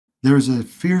There's a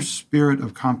fierce spirit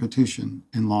of competition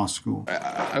in law school.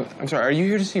 I'm sorry, are you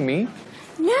here to see me?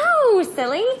 No,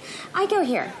 silly. I go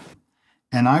here.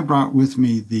 And I brought with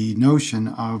me the notion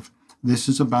of this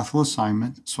is a Bethel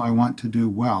assignment, so I want to do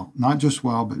well. Not just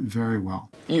well, but very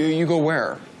well. You go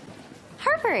where?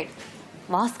 Harvard.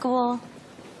 Law school.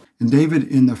 And David,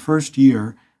 in the first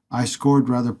year, I scored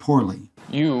rather poorly.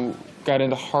 You got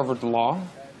into Harvard Law?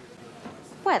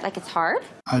 What, like it's hard?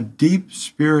 A deep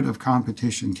spirit of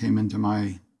competition came into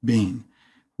my being,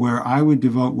 where I would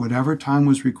devote whatever time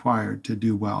was required to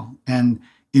do well. And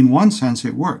in one sense,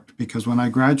 it worked, because when I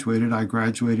graduated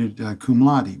cum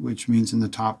laude, which means in the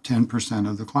top 10%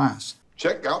 of the class.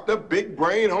 Check out the big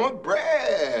brain on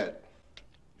Brad.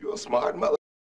 You're a smart mother.